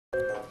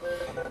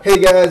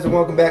Hey guys, and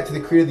welcome back to the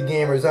Creed of the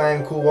Gamers. I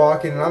am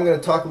Coolwalking, and I'm going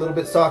to talk a little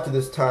bit softer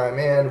this time.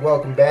 And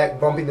welcome back,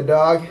 Bumpy the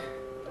dog.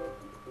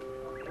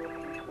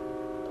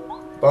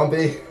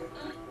 Bumpy.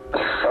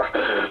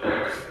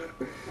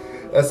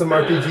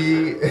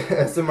 SMRPG.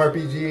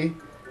 SMRPG.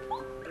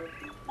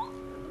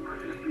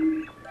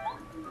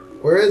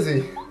 Where is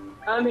he?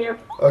 I'm here.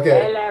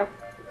 Okay. Hello.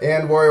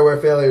 And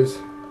WarioWareFailures.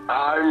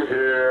 I'm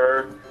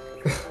here.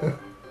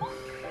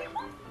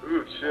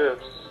 Ooh,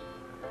 chips.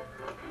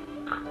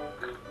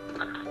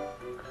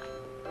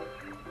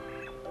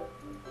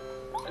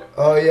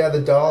 Oh yeah, the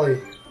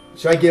dolly.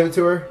 Should I give it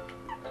to her?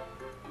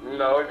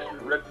 No, if you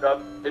rip it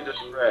up, it just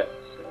shreds.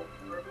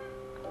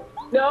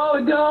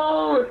 No,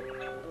 don't.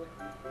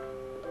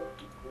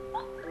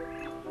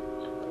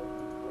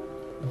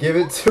 Give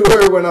it to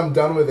her when I'm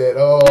done with it.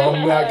 Oh,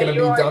 I'm not going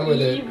to be done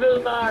with it.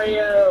 Evil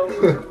Mario.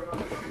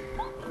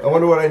 I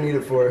wonder what I need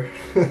it for.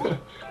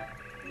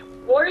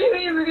 What are you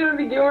even gonna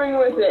be doing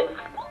with it?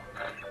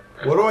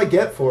 What do I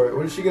get for it?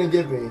 What is she going to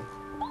give me?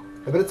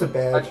 I bet it's a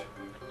badge.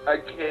 A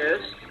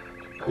kiss.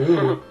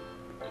 Ooh.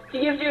 She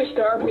gives you a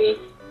star piece.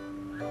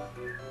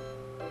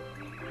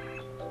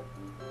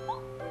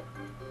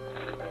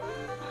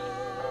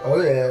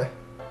 Oh yeah.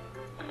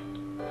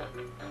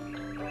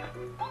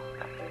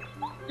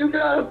 You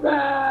got a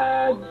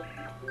badge.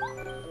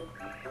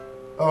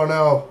 Oh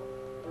no.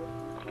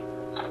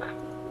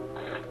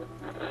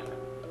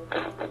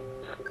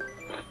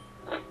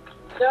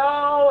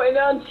 No, an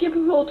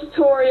unskippable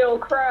tutorial.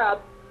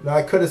 Crap. No,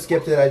 I could have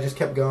skipped it. I just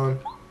kept going.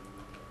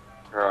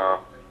 Oh.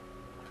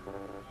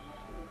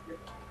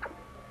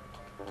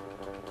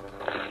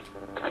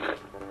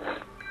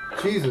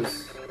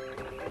 Jesus.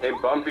 Hey,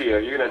 Bumpy, are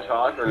you gonna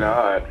talk or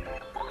not?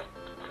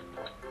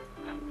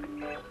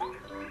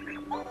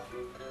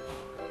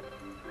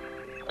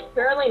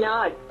 Apparently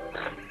not.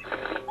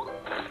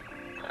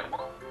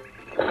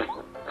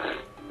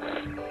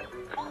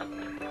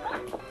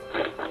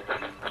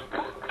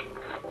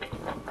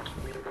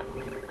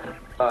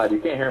 You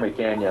can't hear me,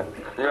 can you?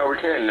 No, we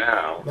can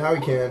now. Now we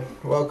can.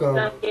 Welcome.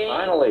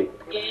 Finally.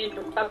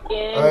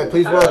 Alright,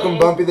 please welcome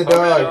Bumpy the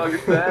dog. Dog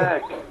is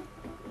back.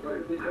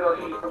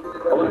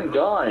 I wasn't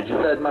gone. It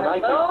just said my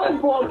mic. Oh,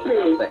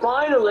 Bumpy!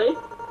 Finally.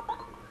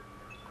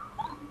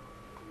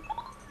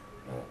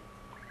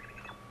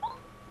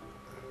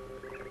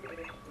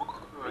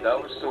 Ooh, that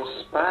was some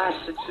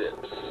spicy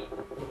chips.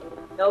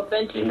 No Can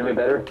you benches. hear me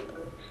better?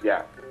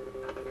 Yeah.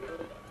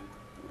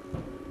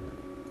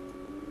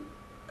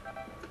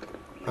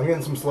 I'm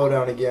getting some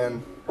slowdown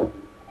again.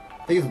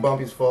 I think it's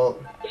Bumpy's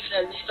fault. Get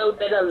a little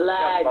bit of Yeah,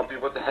 lag. Bumpy,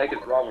 what the heck is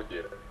wrong with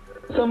you?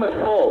 It's not my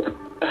fault.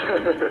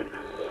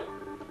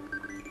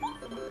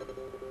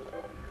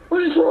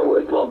 What is wrong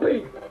with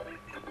Bumpy?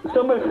 It's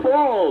not my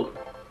fault.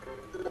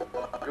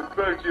 Go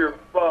back to your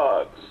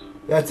box.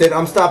 That's it.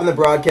 I'm stopping the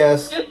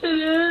broadcast. Yes, it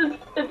is.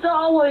 It's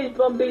always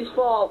Bumpy's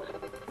fault.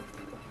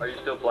 Are you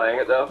still playing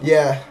it though?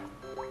 Yeah.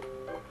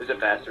 Is it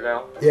faster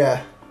now?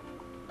 Yeah.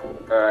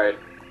 Alright.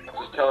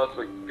 Just tell us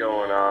what's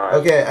going on.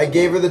 Okay, I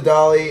gave her the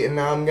dolly, and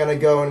now I'm gonna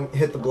go and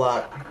hit the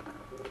block.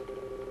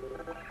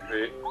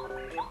 Sweet.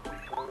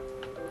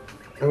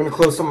 I'm gonna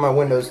close some of my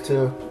windows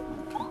too.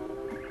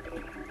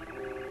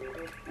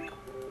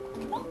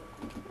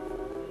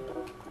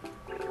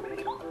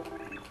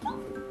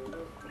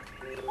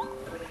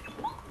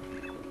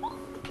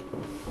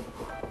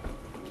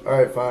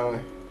 Alright, finally.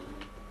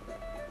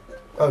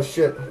 Oh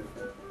shit.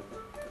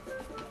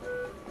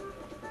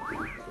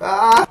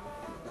 Ah!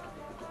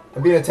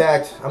 I'm being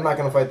attacked. I'm not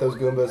gonna fight those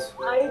Goombas.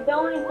 I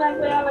don't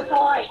exactly have a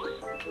choice.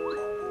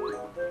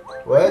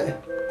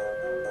 What?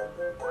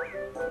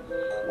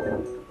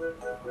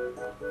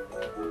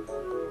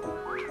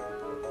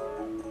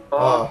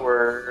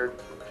 Awkward.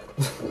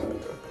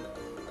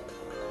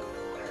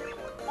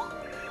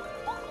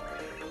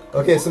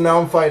 Okay, so now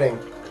I'm fighting.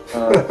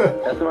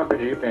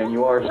 SMRPG fan,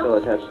 you are still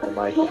attached to the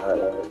mic.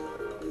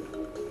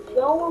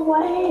 Go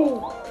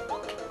away.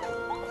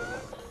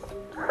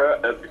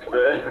 Epic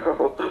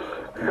fail.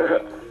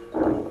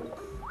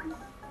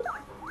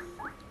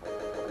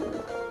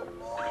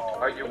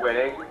 Are you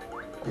winning?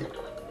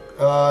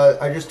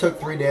 I just took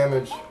 3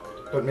 damage,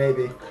 but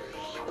maybe.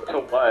 To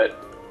what?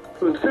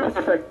 It's super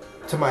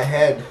effective. To my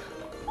head.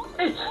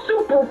 It's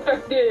super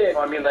effective.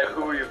 I mean, like,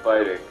 who are you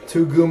fighting?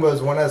 2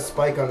 Goombas, one has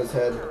Spike on his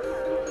head.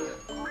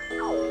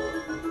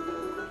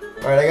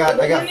 Alright, I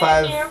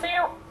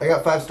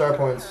got 5 star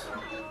points.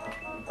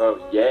 Oh,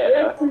 yeah.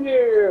 Good for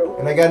you.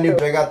 And I got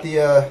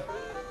the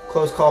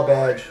close call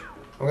badge.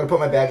 I'm gonna put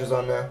my badges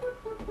on now.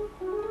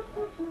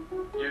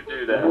 You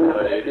do that,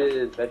 buddy. It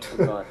is. That's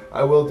fun.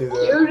 I will do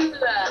that. You do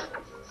that.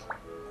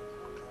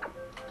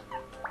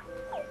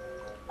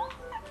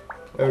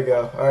 There we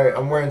go. Alright,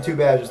 I'm wearing 2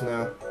 badges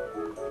now.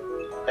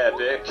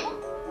 Epic.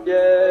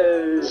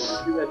 Yay!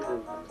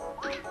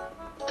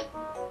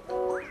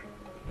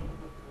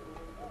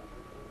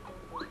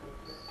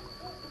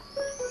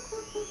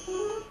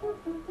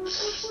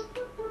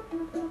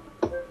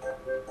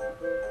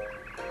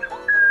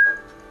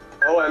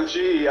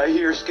 OMG, I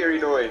hear scary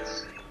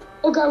noise.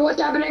 Oh god,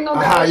 what's happening? Oh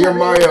god, Aha, what's you're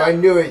happening? Mario. I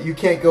knew it. You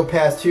can't go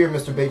past here,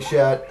 Mr. Big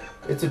Shot.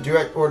 It's a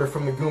direct order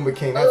from the Goomba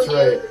King. That's Oh,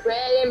 yeah, right. the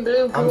red and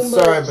blue I'm Goombas.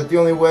 sorry, but the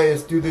only way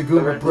is through the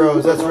Goomba red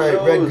Bros. That's Goomba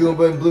right. Red Bros.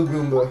 Goomba and Blue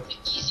Goomba. The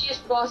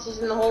easiest bosses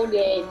in the whole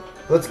game.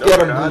 Let's No, get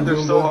they're him, not. Blue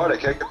They're so hard. Goomba.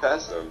 I can't get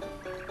past them.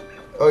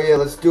 Oh yeah,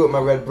 let's do it, my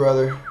red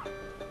brother.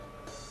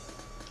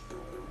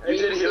 You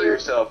did heal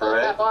yourself,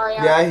 right?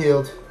 Mario. Yeah, I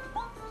healed.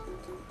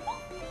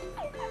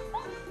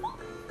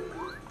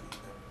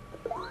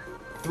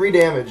 Three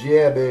damage.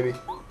 Yeah, baby.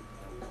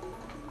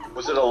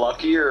 Was it a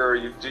lucky,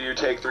 or do you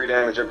take 3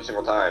 damage every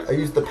single time? I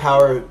used the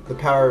power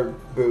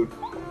boot.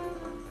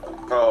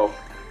 Oh,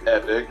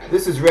 epic.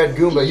 This is Red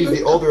Goomba. He's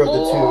the older of the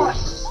two.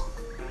 Boss.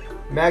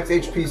 Max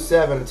HP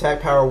 7,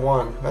 attack power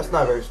 1. That's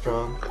not very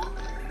strong.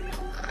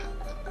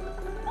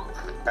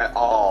 At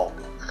all.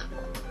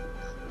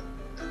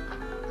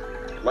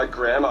 My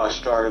grandma's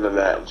stronger than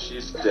that, and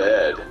she's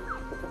dead.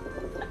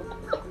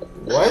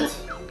 What?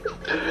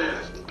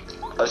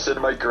 I said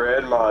my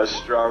grandma is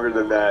stronger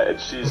than that, and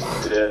she's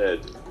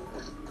dead.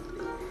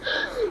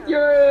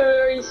 You're a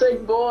very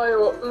sick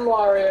boy,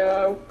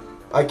 Mario.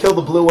 I killed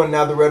the blue one,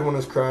 now the red one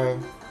is crying.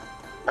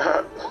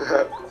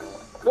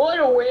 What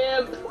a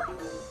wimp.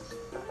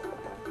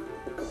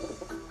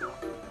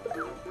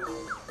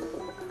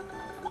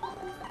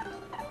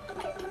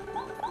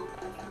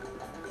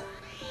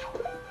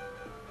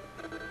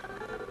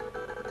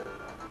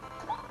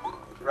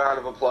 Round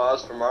of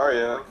applause for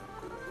Mario.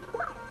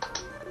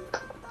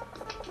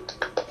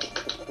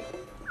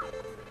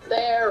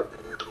 There.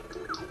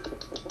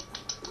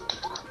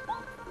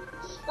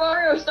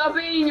 Mario, stop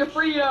eating your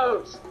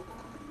Fritos.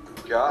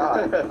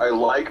 God, I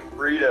like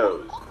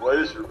Fritos. What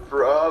is your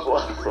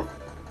problem?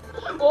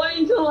 Wait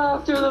until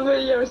after the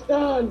video's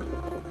done.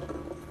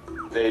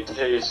 They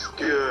taste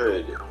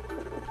good.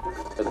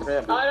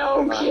 I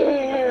don't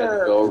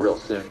care. Go real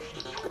soon.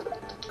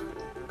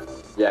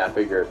 Yeah, I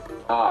figured.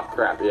 Ah,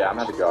 crap. Yeah, I'm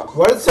gonna go.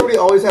 Why does somebody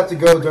always have to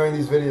go during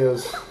these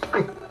videos?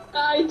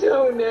 I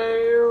don't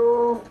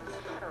know.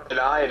 And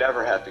I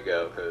never have to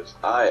go, because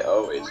I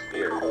always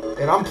fear.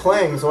 And I'm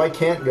playing, so I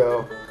can't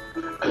go.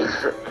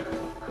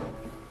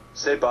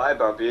 Say bye,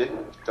 Bumpy.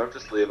 Don't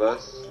just leave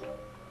us.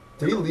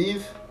 Did he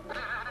leave?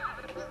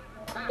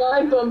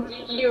 Bye,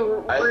 Bumpy,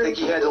 you. I think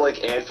he had to,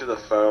 like, answer the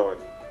phone.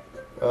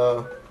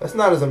 That's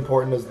not as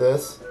important as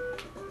this.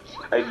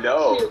 I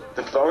know.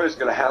 The phone is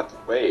gonna have to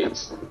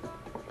wait.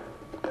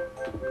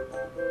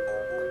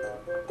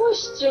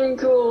 Question,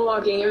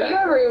 Coolwalking. Have you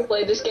ever even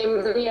played this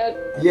game yet?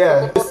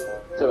 Yeah.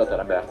 Sorry about that,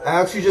 I'm back. I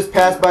actually just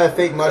passed by a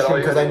fake all mushroom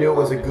you because I had to knew it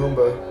do? was a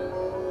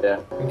Goomba.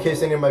 Yeah. In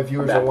case any of my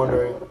viewers are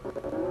wondering.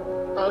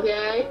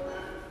 Okay.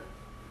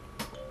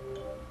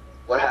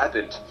 What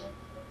happened?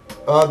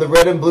 The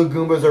red and blue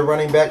Goombas are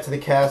running back to the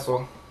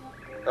castle.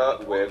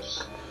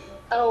 Whips.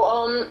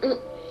 Oh,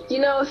 you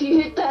know, if you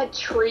hit that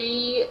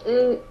tree,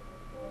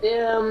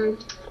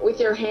 with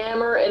your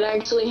hammer, it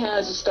actually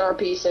has a star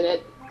piece in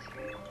it.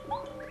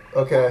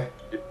 Okay.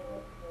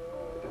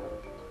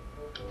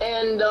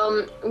 And,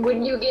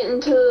 when you get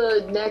into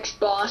the next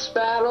boss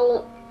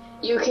battle,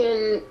 you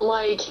can,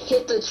 like,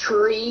 hit the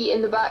tree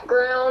in the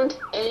background,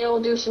 and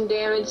it'll do some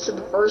damage to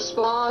the first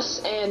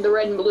boss and the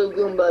red and blue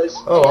Goombas.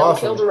 Oh, and it'll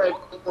awesome. kill the red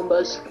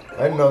Goombas.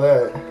 I didn't know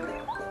that.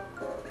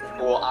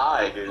 Well,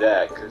 I do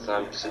that, because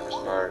I'm super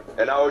smart.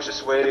 And I was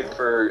just waiting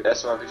for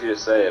SMRPG to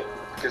say it,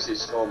 because he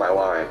stole my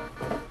line.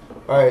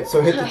 Alright,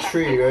 so hit the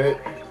tree, right?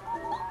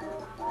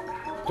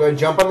 Do I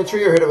jump on the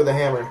tree or hit it with a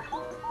hammer?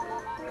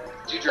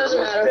 Dude, Doesn't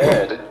you're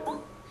matter. dead.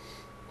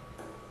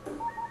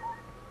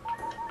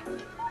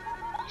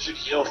 You should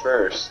heal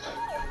first.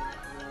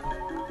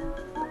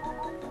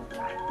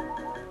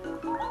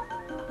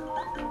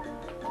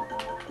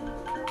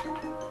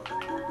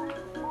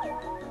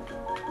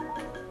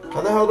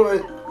 How the hell do I...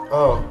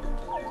 Oh.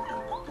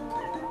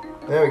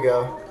 There we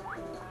go.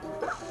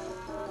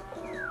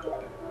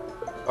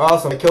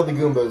 Awesome, I killed the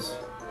Goombas.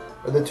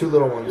 Or the two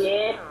little ones.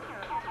 Yeah.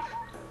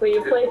 When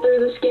you play through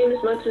this game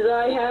as much as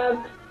I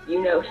have,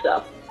 you know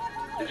stuff.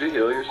 Did you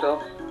heal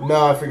yourself?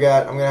 No, I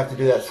forgot. I'm gonna have to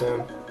do that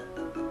soon.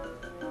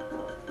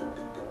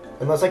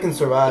 Unless I can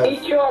survive.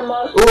 Eat your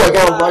muscle. Ooh, I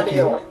got a lucky.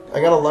 I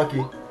got a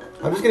lucky.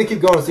 I'm just gonna keep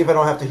going and see if I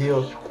don't have to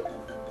heal.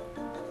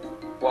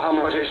 Well, how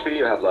much HP do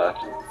you have left?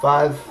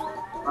 5.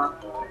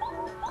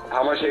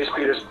 How much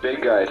HP does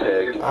big guy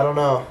take? I don't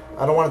know.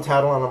 I don't want to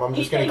tattle on him. I'm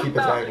just gonna keep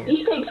attacking.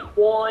 He takes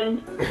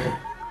 1.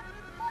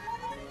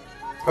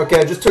 Okay,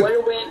 I just took... What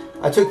a win.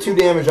 I took 2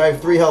 damage. I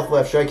have 3 health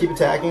left. Should I keep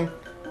attacking?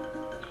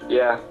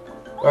 Yeah.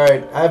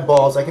 Alright, I have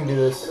balls. I can do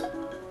this.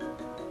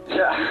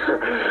 Yeah.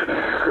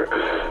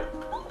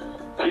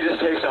 He just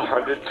takes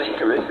 100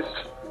 damage.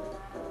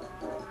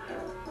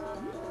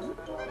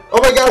 Oh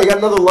my god, I got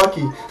another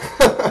lucky.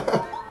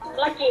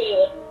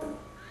 Lucky.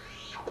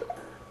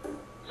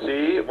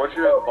 See? Once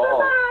you have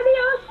balls.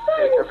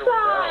 Mario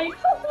Sunshine.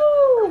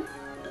 Woohoo.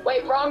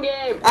 Wait, wrong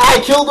game. Ah, I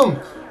killed him!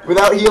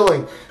 Without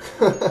healing.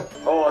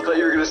 Oh, I thought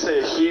you were gonna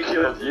say he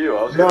killed you.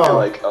 I was gonna be No.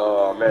 like,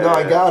 oh man. No,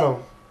 I got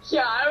him.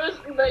 Yeah, I was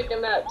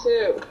thinking that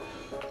too.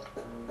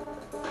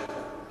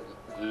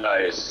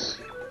 Nice.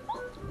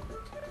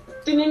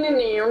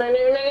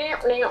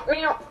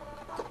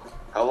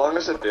 How long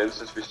has it been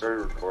since we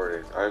started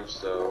recording? I'm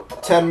so...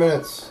 10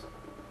 minutes.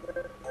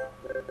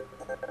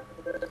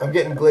 I'm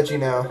getting glitchy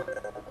now.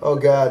 Oh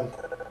god.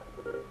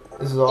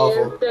 This is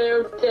awful.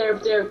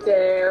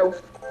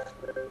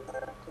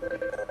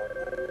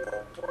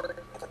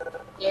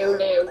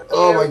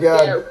 Oh my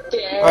god.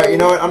 Alright, you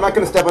know what? I'm not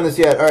going to step on this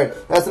yet. Alright,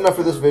 that's enough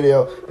for this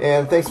video.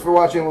 And thanks for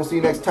watching. We'll see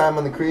you next time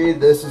on the Creed.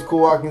 This is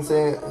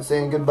Coolwalking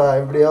saying goodbye.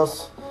 Everybody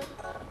else?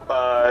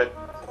 Bye.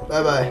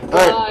 Bye-bye.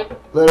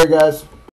 Alright, later guys.